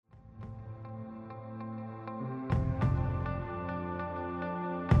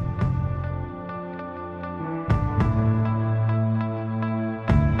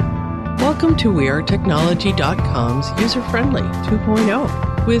Welcome to WeAreTechnology.com's User-Friendly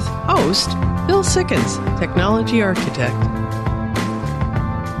 2.0 with host Bill Sikkens, Technology Architect.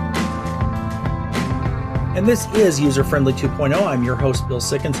 And this is User-Friendly 2.0. I'm your host, Bill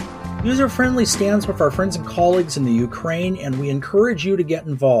Sikkens. User-Friendly stands with our friends and colleagues in the Ukraine, and we encourage you to get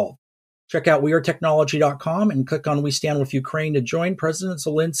involved. Check out WeAreTechnology.com and click on We Stand With Ukraine to join President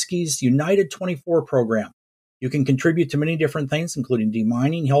Zelensky's United 24 program. You can contribute to many different things, including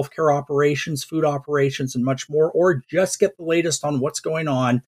demining, healthcare operations, food operations, and much more, or just get the latest on what's going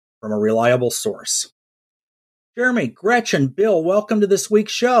on from a reliable source. Jeremy, Gretchen, Bill, welcome to this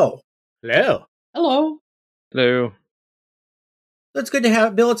week's show. Hello. Hello. Hello. It's good to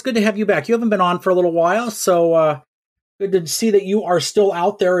have Bill. It's good to have you back. You haven't been on for a little while, so good to see that you are still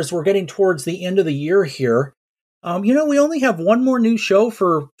out there as we're getting towards the end of the year here. We only have one more new show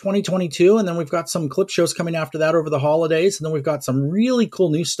for 2022, and then we've got some clip shows coming after that over the holidays, and then we've got some really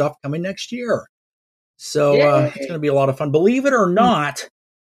cool new stuff coming next year. So it's going to be a lot of fun. Believe it or not,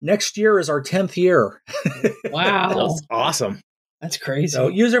 next year is our 10th year. Wow. That's awesome. That's crazy. So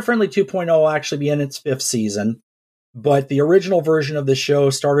User-Friendly 2.0 will actually be in its 5th season. But the original version of the show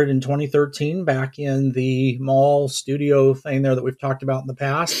started in 2013, back in the mall studio thing there that we've talked about in the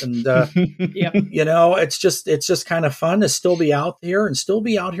past. And, it's just kind of fun to still be out here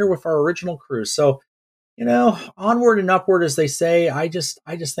with our original crew. So, onward and upward, as they say. I just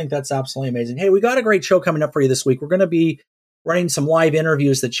think that's absolutely amazing. Hey, we got a great show coming up for you this week. We're going to be running some live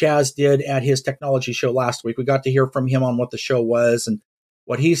interviews that Chaz did at his technology show last week. We got to hear from him on what the show was and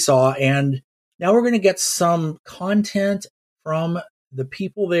what he saw. And now we're going to get some content from the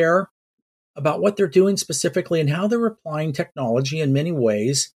people there about what they're doing specifically and how they're applying technology in many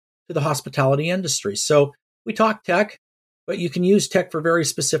ways to the hospitality industry. So we talk tech, but you can use tech for very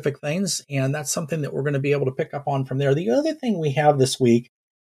specific things, and that's something that we're going to be able to pick up on from there. The other thing we have this week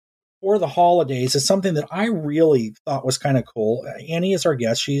for the holidays is something that I really thought was kind of cool. Annie is our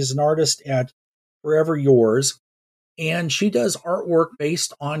guest. She's an artist at Furever Yours. And she does artwork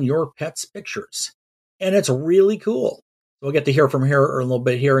based on your pet's pictures. And it's really cool. We'll get to hear from her a little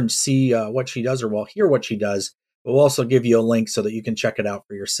bit here and see what she does, or we'll hear what she does. But we'll also give you a link so that you can check it out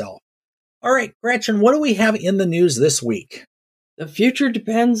for yourself. All right, Gretchen, what do we have in the news this week? The future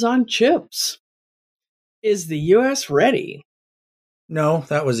depends on chips. Is the U.S. ready? No,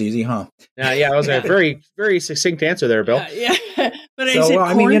 that was easy, huh? Yeah, that was a very, very succinct answer there, Bill. Yeah. But is it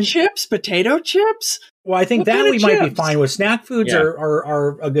corn chips, potato chips? Well, I think that we might be fine with. Snack foods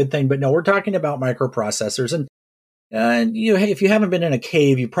are a good thing, but no, we're talking about microprocessors. And if you haven't been in a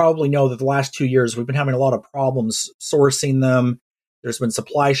cave, you probably know that the last 2 years we've been having a lot of problems sourcing them. There's been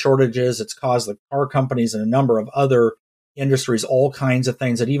supply shortages. It's caused the car companies and a number of other industries all kinds of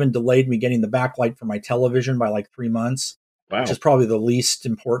things. It even delayed me getting the backlight for my television by like 3 months, which is probably the least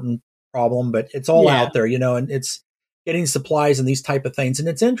important problem. But it's all out there, and it's getting supplies and these type of things. And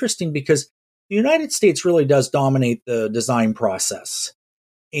it's interesting because the United States really does dominate the design process.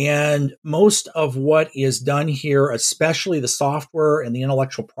 And most of what is done here, especially the software and the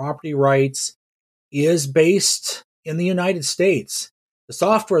intellectual property rights, is based in the United States. The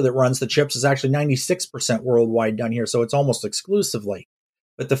software that runs the chips is actually 96% worldwide done here, so it's almost exclusively.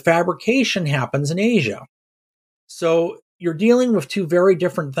 But the fabrication happens in Asia. So you're dealing with two very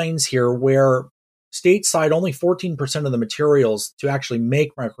different things here, where stateside, only 14% of the materials to actually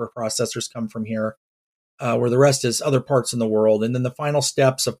make microprocessors come from here, where the rest is other parts in the world. And then the final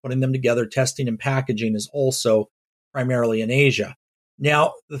steps of putting them together, testing and packaging, is also primarily in Asia.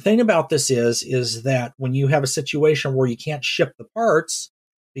 Now, the thing about this is that when you have a situation where you can't ship the parts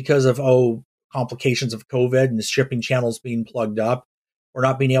because of, complications of COVID and the shipping channels being plugged up, or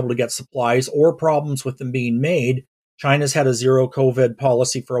not being able to get supplies, or problems with them being made, China's had a zero COVID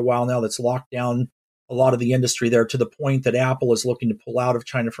policy for a while now that's locked down a lot of the industry there, to the point that Apple is looking to pull out of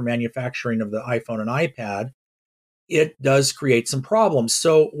China for manufacturing of the iPhone and iPad. It does create some problems.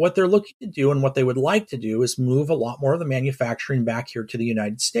 So what they're looking to do, and what they would like to do, is move a lot more of the manufacturing back here to the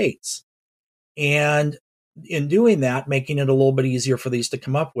United States. And in doing that, making it a little bit easier for these to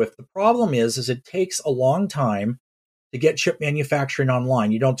come up with. The problem is it takes a long time to get chip manufacturing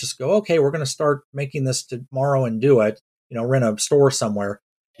online. You don't just go, okay, we're going to start making this tomorrow and do it, rent a store somewhere.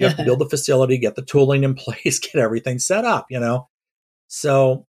 You have to build the facility, get the tooling in place, get everything set up,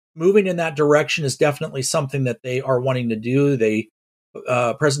 So moving in that direction is definitely something that they are wanting to do.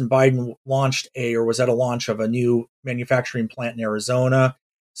 President Biden was at a launch of a new manufacturing plant in Arizona.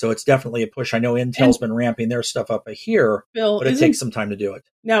 So it's definitely a push. I know Intel's been ramping their stuff up here, Bill, but it takes some time to do it.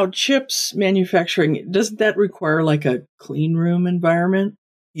 Now, chips manufacturing, doesn't that require like a clean room environment?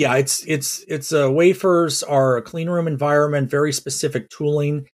 Yeah, it's wafers are a clean room environment, very specific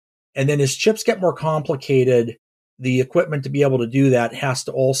tooling. And then as chips get more complicated, the equipment to be able to do that has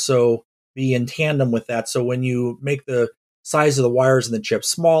to also be in tandem with that. So when you make the size of the wires in the chip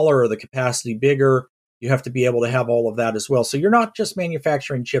smaller or the capacity bigger, you have to be able to have all of that as well. So you're not just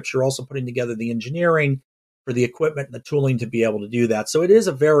manufacturing chips, you're also putting together the engineering for the equipment and the tooling to be able to do that. So it is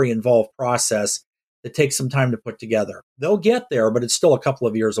a very involved process that takes some time to put together. They'll get there, but it's still a couple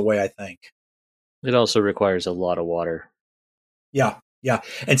of years away, I think. It also requires a lot of water. Yeah.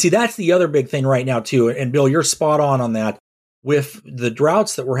 And see, that's the other big thing right now, too. And Bill, you're spot on that. With the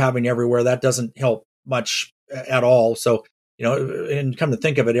droughts that we're having everywhere, that doesn't help much at all. So, and come to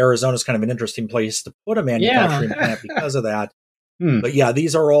think of it, Arizona's kind of an interesting place to put a manufacturing plant because of that. But yeah,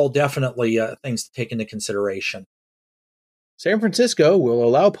 these are all definitely things to take into consideration. San Francisco will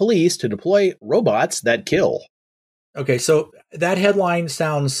allow police to deploy robots that kill. Okay, so that headline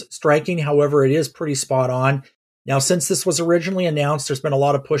sounds striking. However, it is pretty spot on. Now, since this was originally announced, there's been a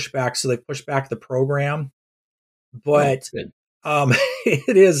lot of pushback, so they pushed back the program. But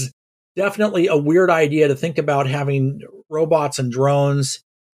it is definitely a weird idea to think about having robots and drones.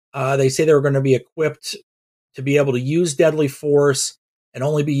 They say they're going to be equipped to be able to use deadly force and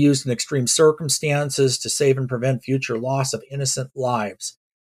only be used in extreme circumstances to save and prevent future loss of innocent lives.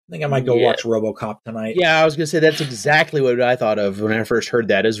 I think I might go watch RoboCop tonight. Yeah, I was going to say that's exactly what I thought of when I first heard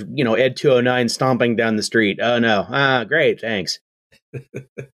that is, Ed 209 stomping down the street. Oh, no. Great. Thanks.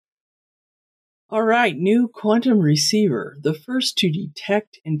 All right. New quantum receiver, the first to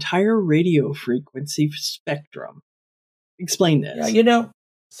detect entire radio frequency spectrum. Explain this. Yeah,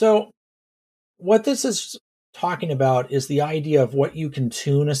 so what this is talking about is the idea of what you can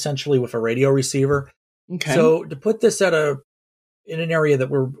tune essentially with a radio receiver. Okay. So to put this in an area that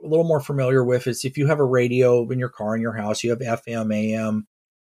we're a little more familiar with is if you have a radio in your car in your house, you have FM, AM,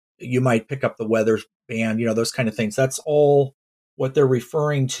 you might pick up the weather band, those kind of things. That's all what they're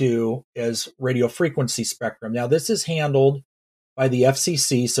referring to as radio frequency spectrum. Now, this is handled by the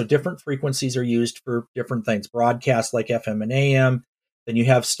FCC, so different frequencies are used for different things. Broadcast like FM and AM. Then you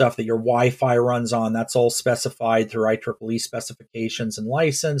have stuff that your Wi-Fi runs on. That's all specified through IEEE specifications and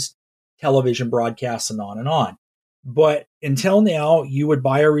licensed. Television broadcasts and on and on. But until now, you would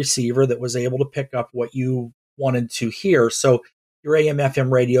buy a receiver that was able to pick up what you wanted to hear. So your AM,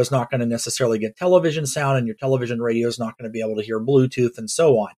 FM radio is not going to necessarily get television sound, and your television radio is not going to be able to hear Bluetooth and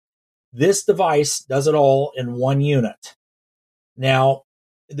so on. This device does it all in one unit. Now,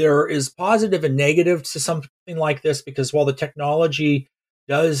 there is positive and negative to something like this because while the technology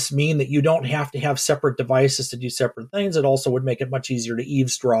does mean that you don't have to have separate devices to do separate things, it also would make it much easier to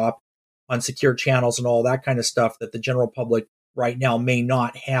eavesdrop on secure channels and all that kind of stuff that the general public right now may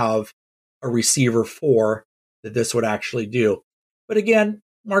not have a receiver for that this would actually do. But again,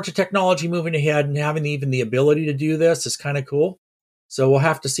 march of technology moving ahead and having even the ability to do this is kind of cool. So we'll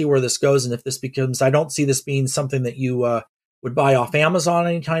have to see where this goes. And if this becomes, I don't see this being something that you would buy off Amazon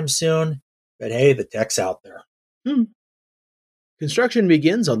anytime soon. But hey, the tech's out there. Construction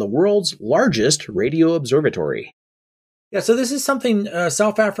begins on the world's largest radio observatory. Yeah, so this is something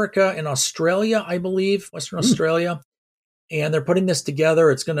South Africa and Australia, I believe, Western Australia. And they're putting this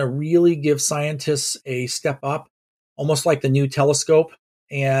together. It's going to really give scientists a step up, almost like the new telescope,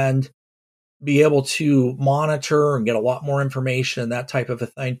 and be able to monitor and get a lot more information and that type of a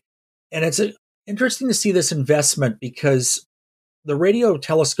thing. And it's interesting to see this investment because the radio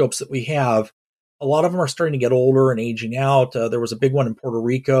telescopes that we have, a lot of them are starting to get older and aging out. There was a big one in Puerto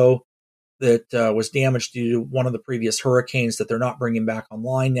Rico that was damaged due to one of the previous hurricanes that they're not bringing back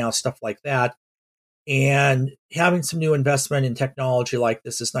online now, stuff like that. And having some new investment in technology like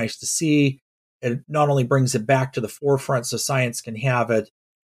this is nice to see. It not only brings it back to the forefront so science can have it,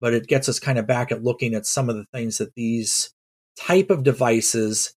 but it gets us kind of back at looking at some of the things that these type of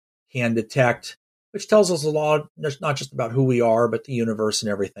devices can detect, which tells us a lot, not just about who we are, but the universe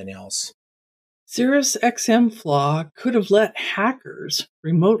and everything else. Sirius XM flaw could have let hackers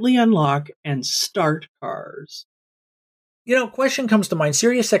remotely unlock and start cars. Question comes to mind.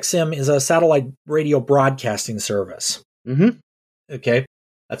 Sirius XM is a satellite radio broadcasting service. Mm-hmm. Okay.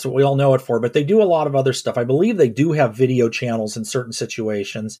 That's what we all know it for, but they do a lot of other stuff. I believe they do have video channels in certain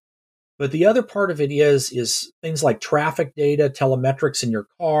situations, but the other part of it is things like traffic data, telemetrics in your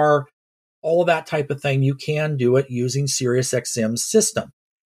car, all of that type of thing. You can do it using Sirius XM's system.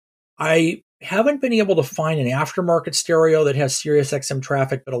 I haven't been able to find an aftermarket stereo that has Sirius XM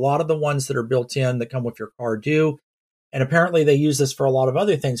traffic, but a lot of the ones that are built in that come with your car do. And apparently they use this for a lot of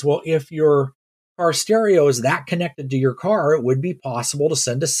other things. Well, if your car stereo is that connected to your car, it would be possible to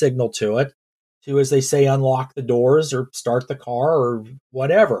send a signal to it to, as they say, unlock the doors or start the car or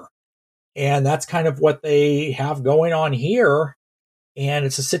whatever. And that's kind of what they have going on here. and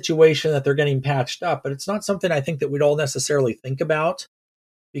it's a situation that they're getting patched up, but it's not something I think that we'd all necessarily think about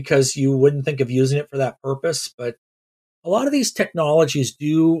because you wouldn't think of using it for that purpose. But a lot of these technologies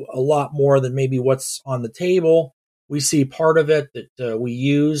do a lot more than maybe what's on the table. We see part of it that we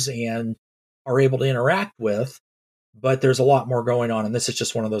use and are able to interact with, but there's a lot more going on, and this is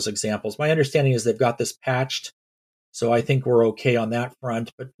just one of those examples. My understanding is they've got this patched, so I think we're okay on that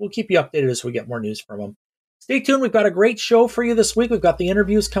front, but we'll keep you updated as we get more news from them. Stay tuned. We've got a great show for you this week. We've got the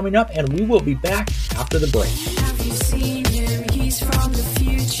interviews coming up, and we will be back after the break. Have you seen him? He's from the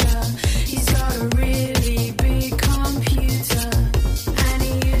future. He's got a really big computer, and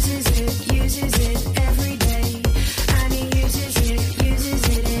he uses it every day. And he uses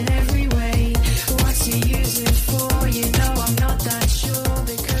it in every way. What's he use it for? You know I'm not that sure,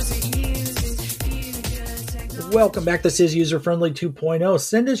 because it uses future technology. Welcome back. This is User Friendly 2.0.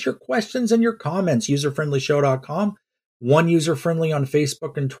 Send us your questions and your comments. userfriendlyshow.com. One User Friendly on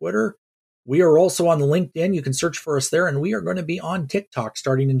Facebook and Twitter. We are also on LinkedIn. You can search for us there, and we are going to be on TikTok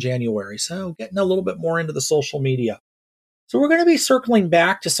starting in January. So getting a little bit more into the social media. So we're going to be circling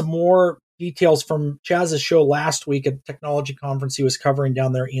back to some more details from Chaz's show last week at the technology conference he was covering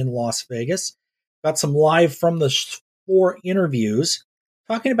down there in Las Vegas. Got some live from the 4 interviews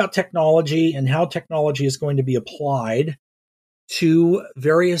talking about technology and how technology is going to be applied to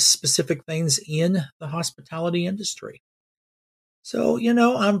various specific things in the hospitality industry. So,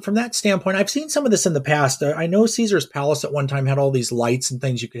 from that standpoint, I've seen some of this in the past. I know Caesar's Palace at one time had all these lights and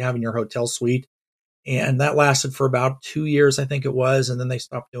things you could have in your hotel suite, and that lasted for about 2 years, I think it was, and then they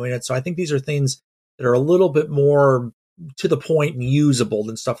stopped doing it. So I think these are things that are a little bit more to the point and usable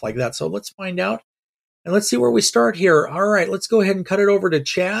than stuff like that. So let's find out, and let's see where we start here. All right, let's go ahead and cut it over to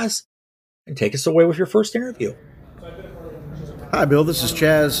Chaz and take us away with your first interview. Hi, Bill. This is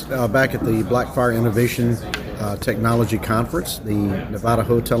Chaz back at the Blackfire Innovation Technology Conference, the Nevada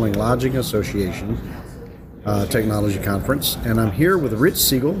Hotel and Lodging Association Technology Conference. And I'm here with Rich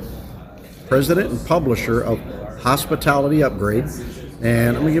Siegel, president and publisher of Hospitality Upgrade.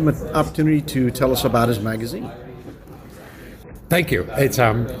 And I'm going to give him an opportunity to tell us about his magazine. Thank you. It's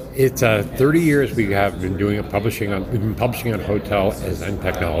 30 years we have been doing publishing on hotel and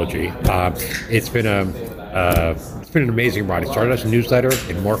technology. It's been an amazing ride. It started as a newsletter,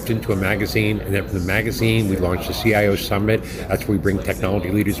 it morphed into a magazine, and then from the magazine we launched the CIO Summit. That's where we bring technology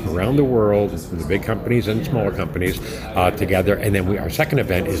leaders from around the world, from the big companies and smaller companies, together. And then our second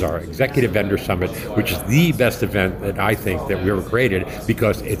event is our Executive Vendor Summit, which is the best event that I think that we ever created,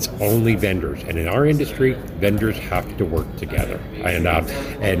 because it's only vendors. And in our industry, vendors have to work together. And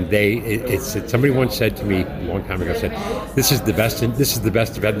somebody once said to me a long time ago, said, this is the best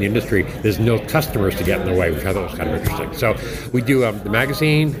event in the industry. There's no customers to get in the way, which I thought was kind of interesting. So we do the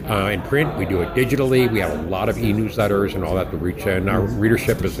magazine in print. We do it digitally. We have a lot of e-newsletters and all that to reach. And our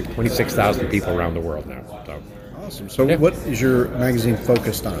readership is like 26,000 people around the world now. So awesome. So what is your magazine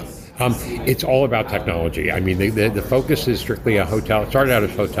focused on? It's all about technology. I mean, the focus is strictly a hotel. It started out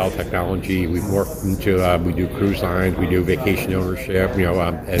as hotel technology. We've morphed into we do cruise lines, we do vacation ownership,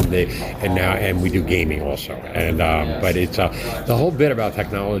 and we do gaming also. And but it's the whole bit about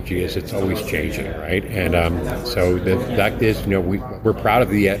technology is it's always changing, right? And so the fact is, we're proud of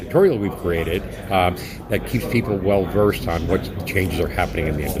the editorial we've created that keeps people well versed on what changes are happening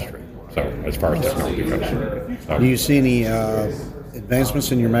in the industry. So as far as technology goes, do you see any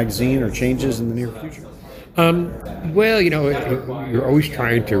advancements in your magazine or changes in the near future? Well, you're always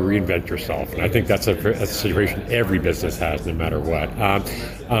trying to reinvent yourself, and I think that's a situation every business has, no matter what. But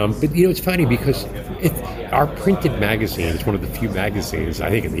it's funny because our printed magazine is one of the few magazines, I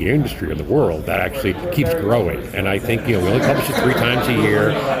think, in the industry or the world that actually keeps growing. And I think, we only publish it 3 times a year.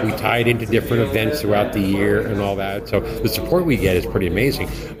 We tie it into different events throughout the year and all that. So the support we get is pretty amazing.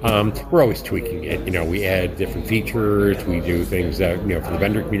 We're always tweaking it. We add different features. We do things that, for the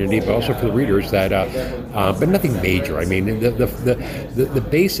vendor community, but also for the readers that, but nothing major. I mean, the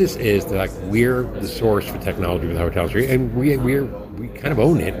basis is that we're the source for technology for the hotel industry, and we kind of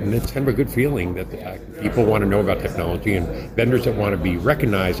own it, and it's kind of a good feeling that the fact that people want to know about technology and vendors that want to be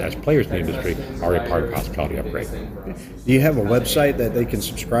recognized as players in the industry are a part of Hospitality Upgrade. Do you have a website that they can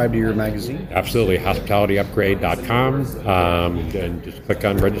subscribe to your magazine? Absolutely, hospitalityupgrade.com, and just click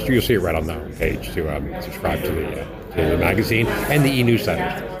on register. You'll see it right on the page to subscribe to the magazine and the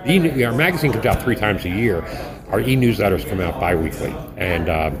e-newsletters. Our magazine comes out 3 times a year. Our e-newsletters come out bi-weekly, and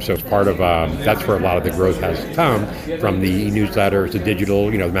so it's part of that's where a lot of the growth has come from, the e-newsletters, the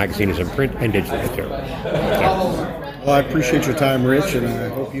digital. The magazine is in print and digital too. Well, I appreciate your time, Rich, and I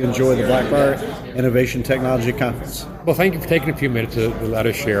hope you enjoy the Blackfire Innovation Technology Conference. Well, thank you for taking a few minutes to let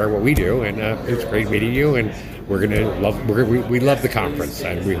us share what we do, and it's great meeting you. And we love the conference,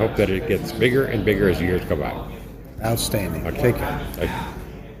 and we hope that it gets bigger and bigger as years go by. Outstanding. Okay. Take care. Thank you.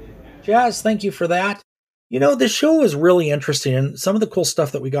 Jazz, thank you for that. The show was really interesting, and some of the cool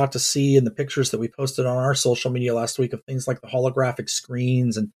stuff that we got to see in the pictures that we posted on our social media last week of things like the holographic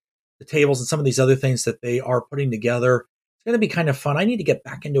screens and the tables and some of these other things that they are putting together. It's going to be kind of fun. I need to get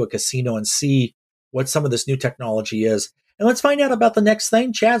back into a casino and see what some of this new technology is. And let's find out about the next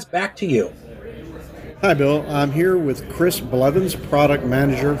thing. Chaz, back to you. Hi, Bill. I'm here with Chris Blevins, Product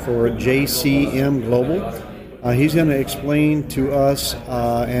Manager for JCM Global. He's going to explain to us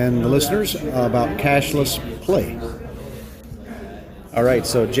and the listeners about cashless play. All right,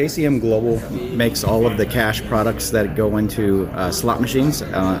 so JCM Global makes all of the cash products that go into slot machines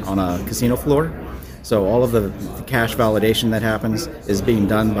on a casino floor. So all of the cash validation that happens is being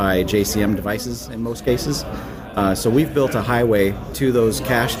done by JCM devices in most cases. So we've built a highway to those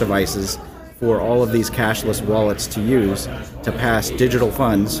cash devices for all of these cashless wallets to use to pass digital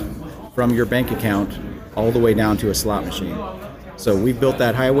funds from your bank account all the way down to a slot machine. So we've built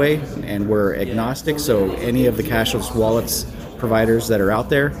that highway, and we're agnostic, so any of the cashless wallets providers that are out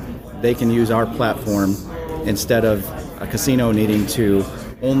there, they can use our platform instead of a casino needing to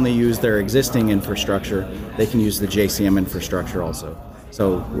only use their existing infrastructure. They can use the JCM infrastructure also.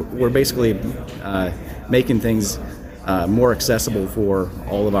 So we're basically making things more accessible for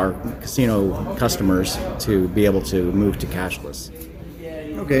all of our casino customers to be able to move to cashless.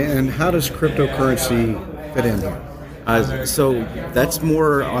 Okay, and how does cryptocurrency fit in here? So that's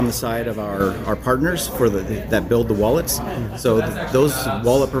more on the side of our partners that build the wallets. So those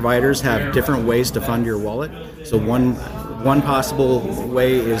wallet providers have different ways to fund your wallet. So one possible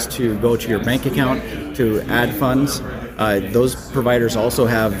way is to go to your bank account to add funds. Those providers also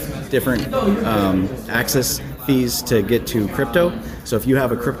have different access fees to get to crypto. So if you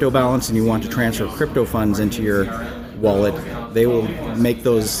have a crypto balance and you want to transfer crypto funds into your wallet, they will make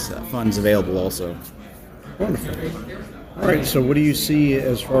those funds available also. Wonderful. All right, so what do you see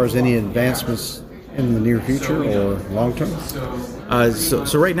as far as any advancements in the near future or long term?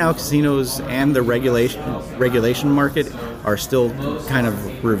 So right now, casinos and the regulation market are still kind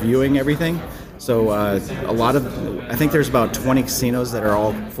of reviewing everything. So I think there's about 20 casinos that are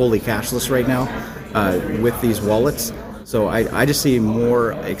all fully cashless right now with these wallets. So I just see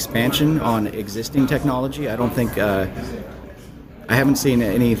more expansion on existing technology. I don't think I haven't seen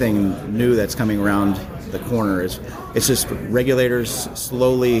anything new that's coming around the corner. It's just regulators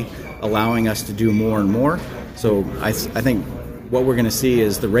slowly allowing us to do more and more. So I think what we're going to see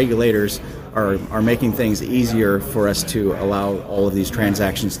is the regulators are making things easier for us to allow all of these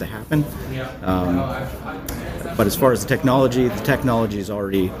transactions to happen. But as far as the technology is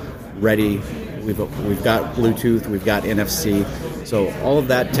already ready. We've got Bluetooth, we've got NFC. So all of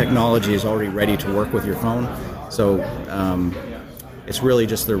that technology is already ready to work with your phone. So it's really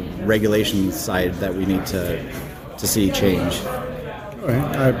just the regulation side that we need to see change. All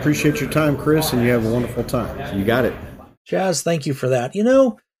right. I appreciate your time, Chris, and you have a wonderful time. You got it. Jazz, thank you for that.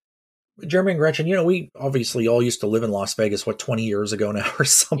 Jeremy and Gretchen, we obviously all used to live in Las Vegas, 20 years ago now or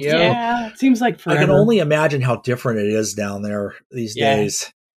something? Yeah, it seems like forever. I can only imagine how different it is down there these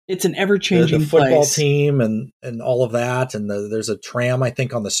days. It's an ever-changing the football place. team and all of that, and there's a tram, I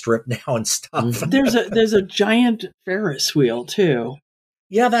think, on the strip now and stuff. There's a giant Ferris wheel, too.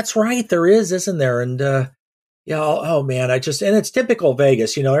 Yeah, that's right. There is, isn't there? And oh man, and it's typical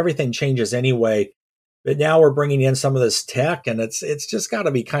Vegas. Everything changes anyway. But now we're bringing in some of this tech, and it's just got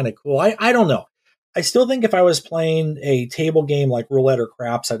to be kind of cool. I don't know. I still think if I was playing a table game like roulette or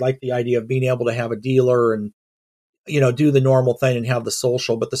craps, I'd like the idea of being able to have a dealer and do the normal thing and have the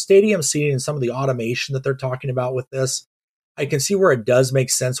social. But the stadium seating and some of the automation that they're talking about with this, I can see where it does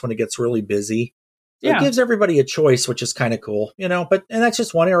make sense when it gets really busy. It gives everybody a choice, which is kind of cool, and that's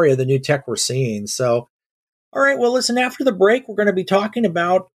just one area of the new tech we're seeing. So, all right, well, listen, after the break, we're going to be talking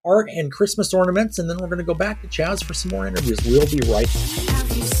about art and Christmas ornaments, and then we're going to go back to Chaz for some more interviews. We'll be right back.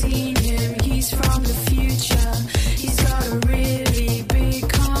 Have you seen him? He's from the future. He's got a really big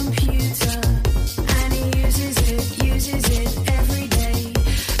computer, and he uses it every day,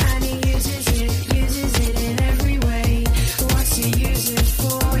 and he uses it in every way. What's he use it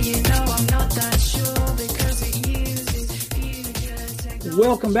for? I'm not that sure, because it uses future technology.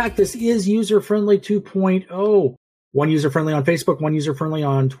 Welcome back. This is User Friendly 2.0. One user-friendly on Facebook, one user-friendly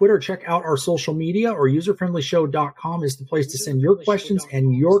on Twitter. Check out our social media, or userfriendlyshow.com is the place to send your questions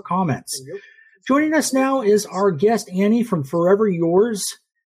and your comments. Joining us now is our guest, Annie from Furever Yours.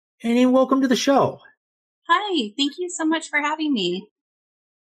 Annie, welcome to the show. Hi, thank you so much for having me.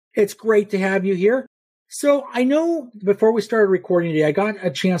 It's great to have you here. So I know before we started recording today, I got a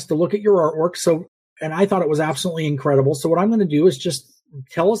chance to look at your artwork. So and I thought it was absolutely incredible. So what I'm going to do is just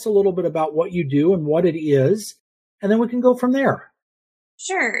tell us a little bit about what you do and what it is, and then we can go from there.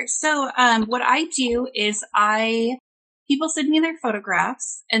 Sure. So what I do is people send me their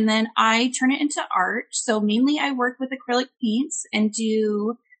photographs and then I turn it into art. So mainly I work with acrylic paints and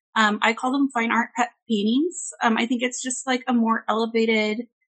do, I call them fine art pet paintings. I think it's just like a more elevated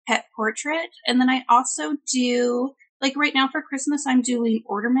pet portrait. And then I also do, like right now for Christmas, I'm doing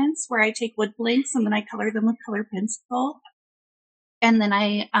ornaments where I take wood blanks and then I color them with color pencil. And then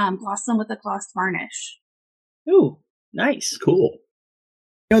I gloss them with a gloss varnish. Ooh, nice. Cool.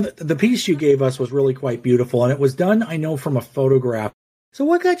 You know, the piece you gave us was really quite beautiful, and it was done, I know, from a photograph. So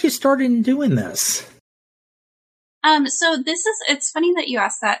what got you started in doing this? So it's funny that you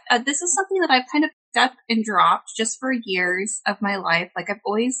asked that. This is something that I've kind of picked up and dropped just for years of my life. Like I've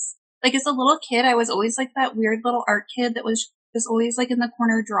always, like as a little kid, I was always like that weird little art kid that was just always like in the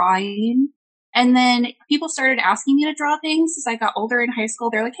corner drawing. And then people started asking me to draw things as I got older in high school.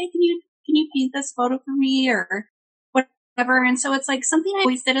 They're like, hey, can you paint this photo for me or whatever? And so it's like something I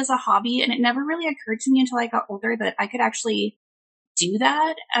always did as a hobby. And it never really occurred to me until I got older that I could actually do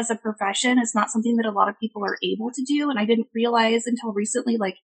that as a profession. It's not something that a lot of people are able to do. And I didn't realize until recently,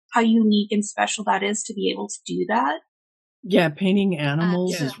 like how unique and special that is to be able to do that. Yeah. Painting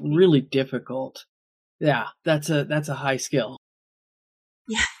animals is really difficult. Yeah. That's a high skill.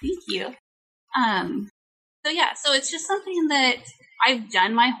 Yeah. Thank you. So it's just something that I've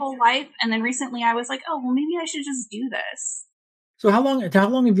done my whole life. And then recently I was like, oh, well, maybe I should just do this. So how long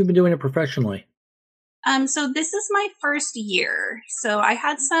have you been doing it professionally? So this is my first year. So I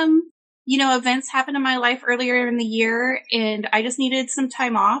had some, events happen in my life earlier in the year and I just needed some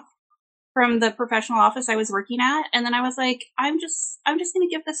time off from the professional office I was working at. And then I was like, I'm just going to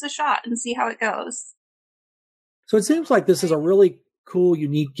give this a shot and see how it goes. So it seems like this is a really cool,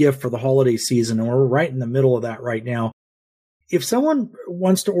 unique gift for the holiday season, and we're right in the middle of that right now. If someone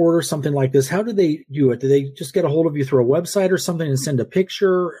wants to order something like this, how do they do it? Do they just get a hold of you through a website or something and send a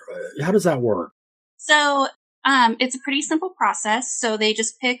picture? How does that work? So it's a pretty simple process. So they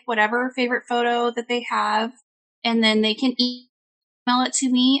just pick whatever favorite photo that they have, and then they can email it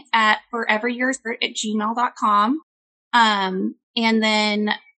to me at fureveryours@gmail.com. And then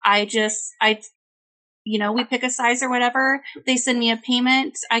we pick a size or whatever. They send me a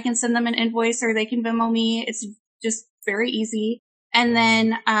payment. I can send them an invoice or they can Venmo me. It's just very easy. And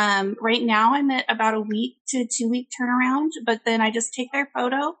then right now I'm at about a week to 2 week turnaround, but then I just take their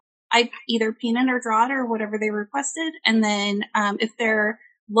photo. I either paint it or draw it or whatever they requested. And then if they're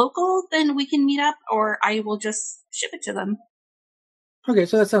local, then we can meet up or I will just ship it to them. Okay,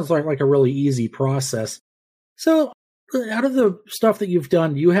 so that sounds like a really easy process. So out of the stuff that you've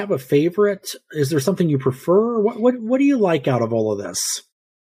done, do you have a favorite? Is there something you prefer? What do you like out of all of this?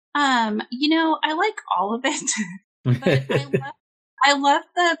 I like all of it. But I love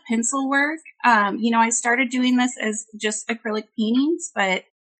the pencil work. I started doing this as just acrylic paintings, but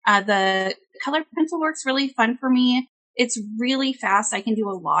the color pencil work's really fun for me. It's really fast. I can do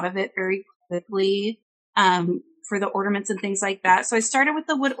a lot of it very quickly for the ornaments and things like that. So I started with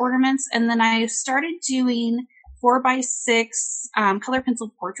the wood ornaments, and then I started doing 4x6 color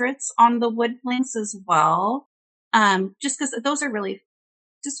pencil portraits on the wood blanks as well, just because those are really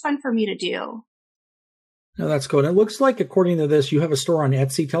just fun for me to do. No, that's cool. And it looks like, according to this, you have a store on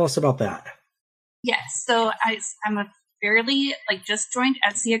Etsy. Tell us about that. Yes. So I'm a fairly, just joined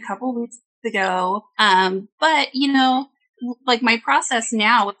Etsy a couple weeks ago. But, my process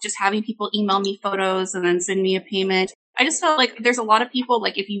now with just having people email me photos and then send me a payment, I just felt like there's a lot of people,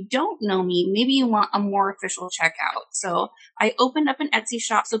 if you don't know me, maybe you want a more official checkout. So I opened up an Etsy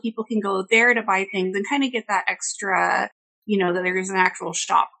shop so people can go there to buy things and kind of get that extra, that there's an actual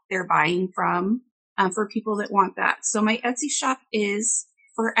shop they're buying from. For people that want that. So my Etsy shop is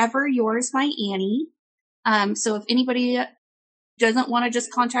Furever Yours by Annie. So if anybody doesn't want to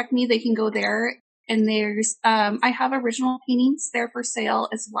just contact me, they can go there. And there's, I have original paintings there for sale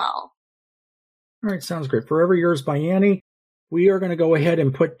as well. All right. Sounds great. Furever Yours by Annie. We are going to go ahead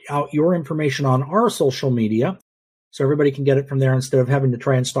and put out your information on our social media so everybody can get it from there instead of having to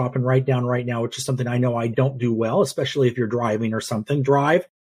try and stop and write down right now, which is something I know I don't do well, especially if you're driving or something. Drive.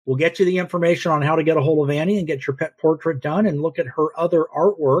 We'll get you the information on how to get a hold of Annie and get your pet portrait done and look at her other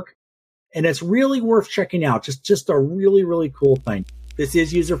artwork. And it's really worth checking out. Just a really, really cool thing. This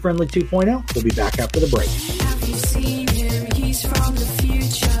is User Friendly 2.0. We'll be back after the break. Have you seen him? He's from the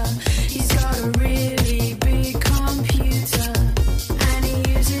future. He's got a really big computer. And he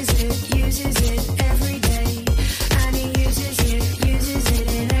uses it every day. And he uses it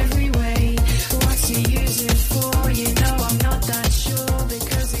in every way. What's he use it for? I'm not that sure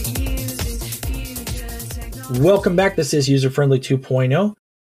because it uses future. welcome back. This is User Friendly 2.0. We're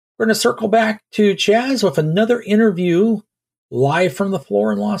going to circle back to Chaz with another interview live from the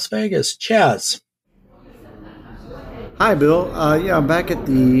floor in Las Vegas. Chaz. Hi, Bill. I'm back at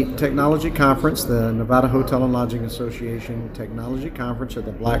the technology conference, the Nevada Hotel and Lodging Association Technology Conference at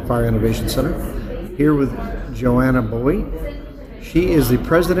the Blackfire Innovation Center, here with Joanna Bowie. She is the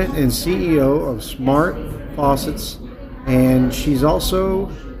president and CEO of Smart Faucets, and she's also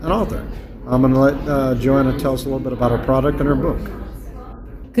an author. I'm going to let Joanna tell us a little bit about her product and her book.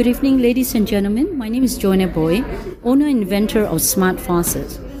 Good evening, ladies and gentlemen. My name is Joanna Bowie, owner and inventor of Smart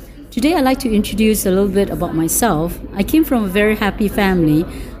Faucets. Today I'd like to introduce a little bit about myself. I came from a very happy family.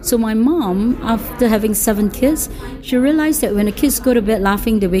 So my mom, after having 7 kids, she realized that when the kids go to bed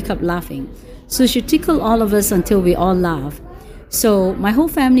laughing, they wake up laughing. So she tickled all of us until we all laugh. So my whole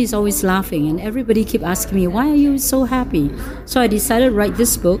family is always laughing, and everybody keep asking me, why are you so happy? So I decided to write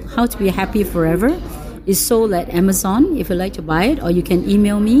this book, How to Be Happy Forever. It's sold at Amazon if you'd like to buy it, or you can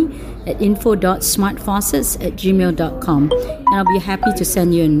email me at info.smartfaucets@gmail.com, and I'll be happy to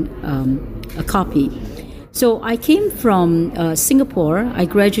send you a copy. So I came from Singapore. I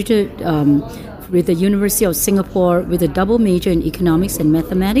graduated with the University of Singapore with a double major in economics and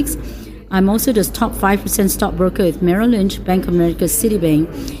mathematics. I'm also the top 5% stockbroker with Merrill Lynch, Bank of America, Citibank,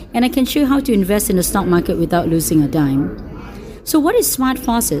 and I can show you how to invest in the stock market without losing a dime. So what is Smart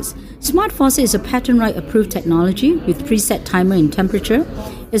Faucets? Smart Faucet is a patent right approved technology with preset timer and temperature.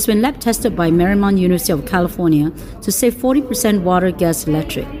 It's been lab tested by Marymount University of California to save 40% water, gas,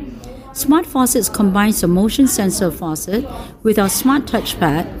 electric. Smart Faucets combines a motion sensor faucet with our smart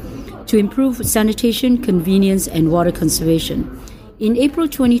touchpad to improve sanitation, convenience, and water conservation. In April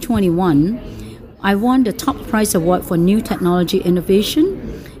 2021, I won the top prize award for new technology innovation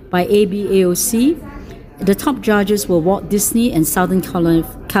by ABAOC. The top judges were Walt Disney and Southern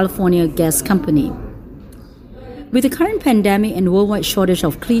California Gas Company. With the current pandemic and worldwide shortage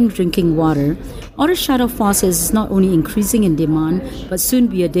of clean drinking water, auto shut-off faucets is not only increasing in demand, but soon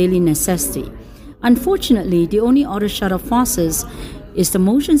be a daily necessity. Unfortunately, the only auto shut-off faucets is the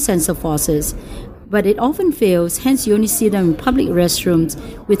motion sensor faucets, but it often fails, hence you only see them in public restrooms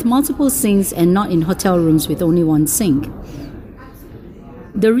with multiple sinks and not in hotel rooms with only one sink.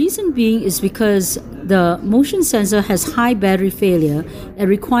 The reason being is because the motion sensor has high battery failure and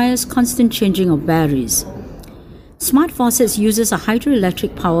requires constant changing of batteries. Smart Faucets uses a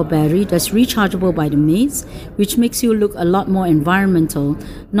hydroelectric power battery that's rechargeable by the maids, which makes you look a lot more environmental,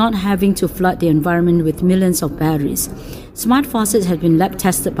 not having to flood the environment with millions of batteries. Smart Faucets have been lab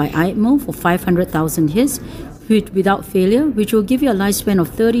tested by IATMO for 500,000 hits without failure, which will give you a lifespan of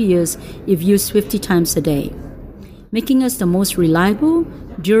 30 years if used 50 times a day, making us the most reliable,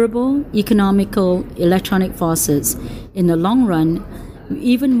 durable, economical electronic faucets in the long run,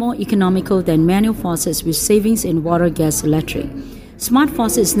 even more economical than manual faucets with savings in water, gas, electric. Smart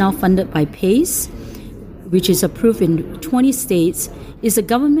Faucet is now funded by PACE, which is approved in 20 states. It's a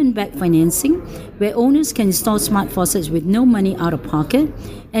government-backed financing where owners can install smart faucets with no money out of pocket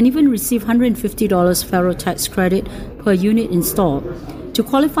and even receive $150 federal tax credit per unit installed. To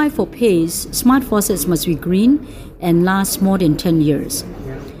qualify for PACE, smart faucets must be green and last more than 10 years.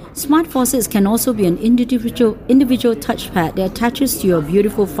 Smart faucets can also be an individual touchpad that attaches to your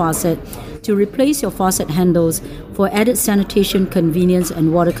beautiful faucet to replace your faucet handles for added sanitation, convenience,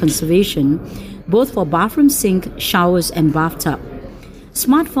 and water conservation, both for bathroom sink, showers, and bathtub.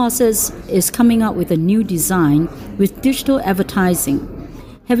 Smart Faucets is coming out with a new design with digital advertising.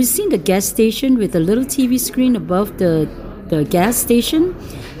 Have you seen the gas station with the little TV screen above the gas station?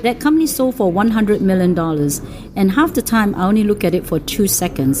 That company sold for $100 million, and half the time I only look at it for 2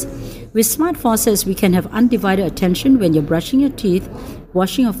 seconds. With Smart Faucets, we can have undivided attention when you're brushing your teeth,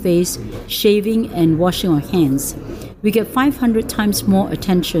 washing your face, shaving, and washing your hands. We get 500 times more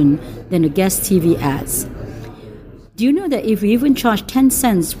attention than the gas TV ads. Do you know that if we even charge 10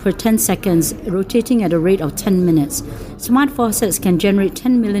 cents per 10 seconds, rotating at a rate of 10 minutes, Smart Faucets can generate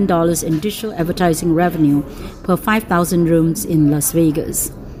 $10 million in digital advertising revenue per 5,000 rooms in Las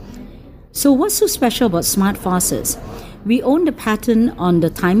Vegas? So what's so special about Smart Faucets? We own the patent on the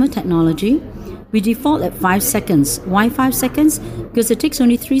timer technology. We default at 5 seconds. Why 5 seconds? Because it takes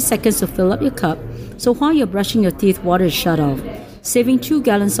only 3 seconds to fill up your cup. So while you're brushing your teeth, water is shut off, saving 2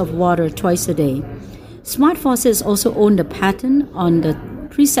 gallons of water twice a day. Smart Faucets also own the patent on the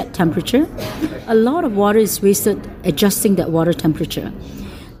preset temperature. A lot of water is wasted adjusting that water temperature.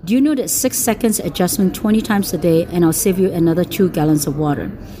 Do you know that 6 seconds adjustment 20 times a day, and I'll save you another 2 gallons of water?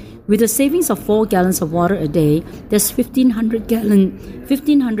 With a savings of 4 gallons of water a day, that's 1,500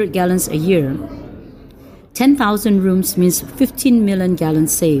 gallons a year. 10,000 rooms means 15 million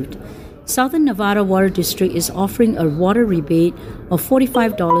gallons saved. Southern Nevada Water District is offering a water rebate of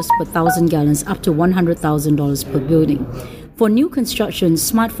 $45 per 1,000 gallons up to $100,000 per building. For new construction,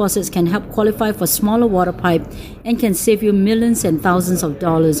 smart faucets can help qualify for smaller water pipe and can save you millions and thousands of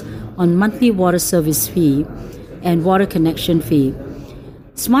dollars on monthly water service fee and water connection fee.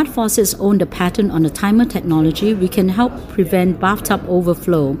 Smart faucets own the patent on the timer technology. We can help prevent bathtub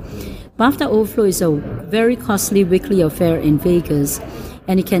overflow. Bathtub overflow is a very costly weekly affair in Vegas,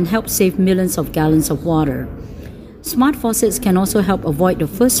 and it can help save millions of gallons of water. Smart faucets can also help avoid the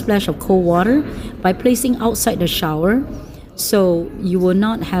first splash of cold water by placing outside the shower, so you will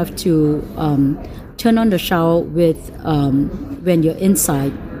not have to turn on the shower when you're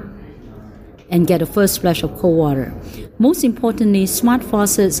inside and get a first splash of cold water. Most importantly, smart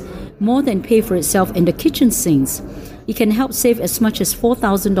faucets more than pay for itself in the kitchen sinks. It can help save as much as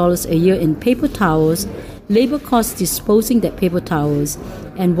 $4,000 a year in paper towels, labor costs disposing that paper towels,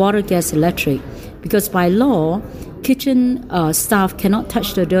 and water, gas, electric. Because by law, kitchen staff cannot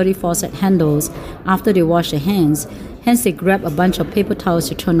touch the dirty faucet handles after they wash their hands. Hence, they grab a bunch of paper towels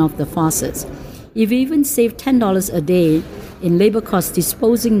to turn off the faucets. If you even save $10 a day in labor costs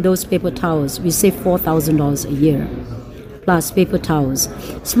disposing those paper towels, we save $4,000 a year, plus paper towels.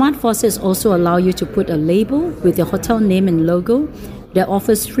 Smart faucets also allow you to put a label with your hotel name and logo that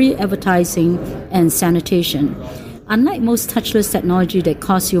offers free advertising and sanitation. Unlike most touchless technology that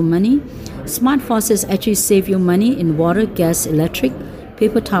costs you money, smart faucets actually save you money in water, gas, electric,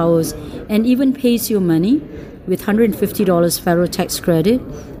 paper towels, and even pays you money with $150 federal tax credit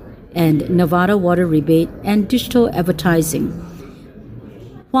and Nevada water rebate and digital advertising.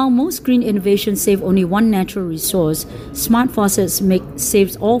 While most green innovations save only one natural resource, smart faucets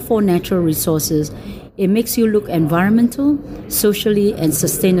saves all four natural resources. It makes you look environmental, socially, and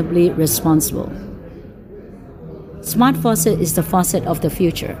sustainably responsible. Smart faucet is the faucet of the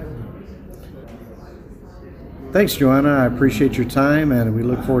future. Thanks, Joanna. I appreciate your time, and we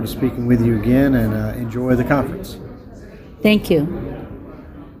look forward to speaking with you again, and enjoy the conference. Thank you.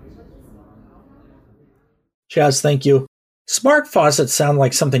 Chaz, thank you. Smart faucets sound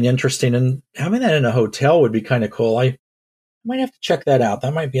like something interesting, and having that in a hotel would be kind of cool. I might have to check that out.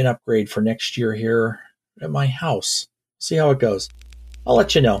 That might be an upgrade for next year here at my house. See how it goes. I'll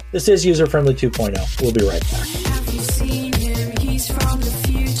let you know. This is User Friendly 2.0. We'll be right back. Have you seen him? He's from the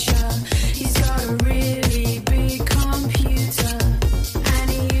future. He's got a really big computer, and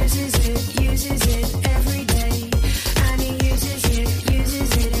he uses it every day, and he uses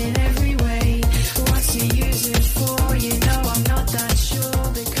it in every way. What's he use it for? You know I'm not that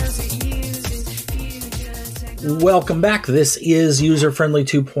sure, because it uses future technology. Welcome back. This is User Friendly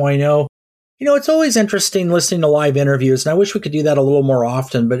 2.0. You know, it's always interesting listening to live interviews, and I wish we could do that a little more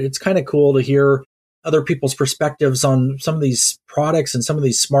often, but it's kind of cool to hear other people's perspectives on some of these products and some of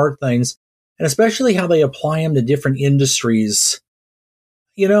these smart things, and especially how they apply them to different industries.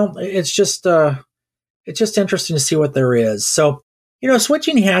 You know, it's just interesting to see what there is. So, you know,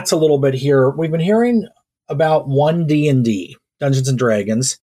 switching hats a little bit here, we've been hearing about 1D&D, Dungeons and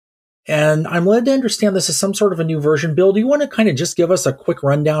Dragons, and I'm led to understand this is some sort of a new version. Bill, do you want to kind of just give us a quick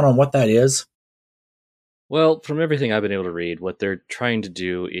rundown on what that is? Well, from everything I've been able to read, what they're trying to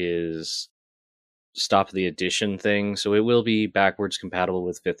do is stop the edition thing. So it will be backwards compatible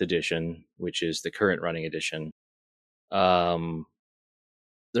with 5th edition, which is the current running edition. They're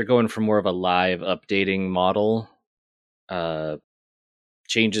going for more of a live updating model.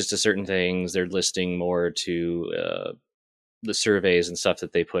 Changes to certain things. They're listing more to the surveys and stuff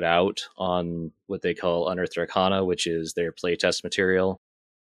that they put out on what they call Unearthed Arcana, which is their playtest material.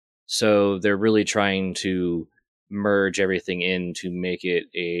 So they're really trying to merge everything in to make it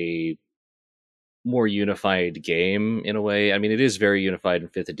a more unified game in a way. I mean, it is very unified in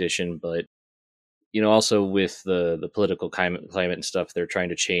 5th edition, but, you know, also with the political climate and stuff, they're trying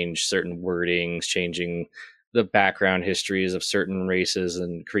to change certain wordings, changing the background histories of certain races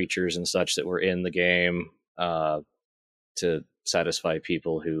and creatures and such that were in the game to satisfy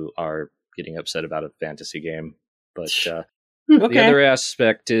people who are getting upset about a fantasy game. But Okay. the other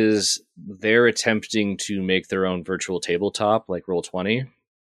aspect is they're attempting to make their own virtual tabletop like Roll20.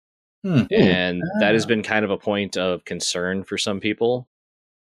 And that has been kind of a point of concern for some people,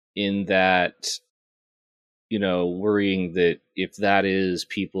 in that, you know, worrying that if that is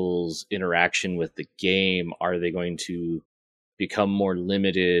people's interaction with the game, are they going to become more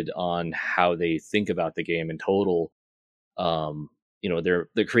limited on how they think about the game in total? You know, their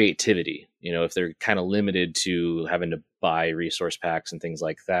creativity, you know, if they're kind of limited to having to buy resource packs and things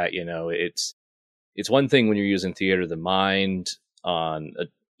like that, you know, it's one thing when you're using Theater of the Mind on a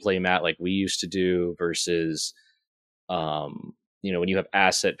playmat like we used to do versus when you have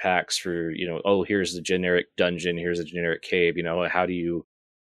asset packs for, oh, here's the generic dungeon, here's a generic cave, how do you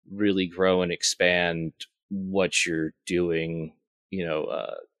really grow and expand what you're doing,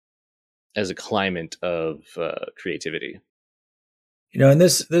 as a climate of creativity. And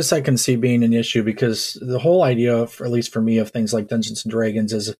this I can see being an issue, because the whole idea of, at least for me, of things like Dungeons and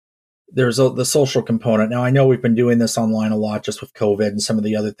Dragons is there's the social component. Now, I know we've been doing this online a lot just with COVID and some of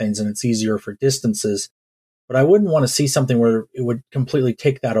the other things, and it's easier for distances, but I wouldn't want to see something where it would completely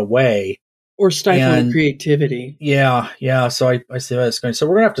take that away. Or stifle creativity. Yeah. So I see where it's going. So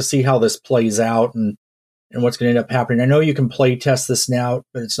we're going to have to see how this plays out and what's going to end up happening. I know you can play test this now,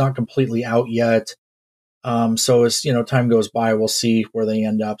 but it's not completely out yet. So as time goes by, we'll see where they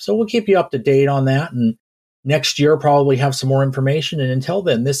end up. So we'll keep you up to date on that, and next year probably have some more information. And until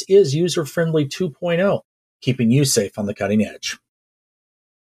then, this is User Friendly 2.0, keeping you safe on the cutting edge.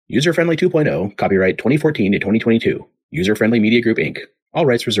 User Friendly 2.0, copyright 2014 to 2022. User Friendly Media Group, Inc. All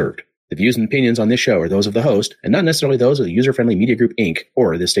rights reserved. The views and opinions on this show are those of the host and not necessarily those of the User Friendly Media Group, Inc.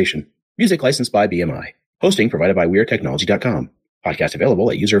 or this station. Music licensed by BMI. Hosting provided by WeAreTechnology.com. Podcast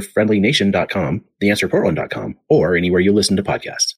available at userfriendlynation.com, theanswerportland.com, or anywhere you listen to podcasts.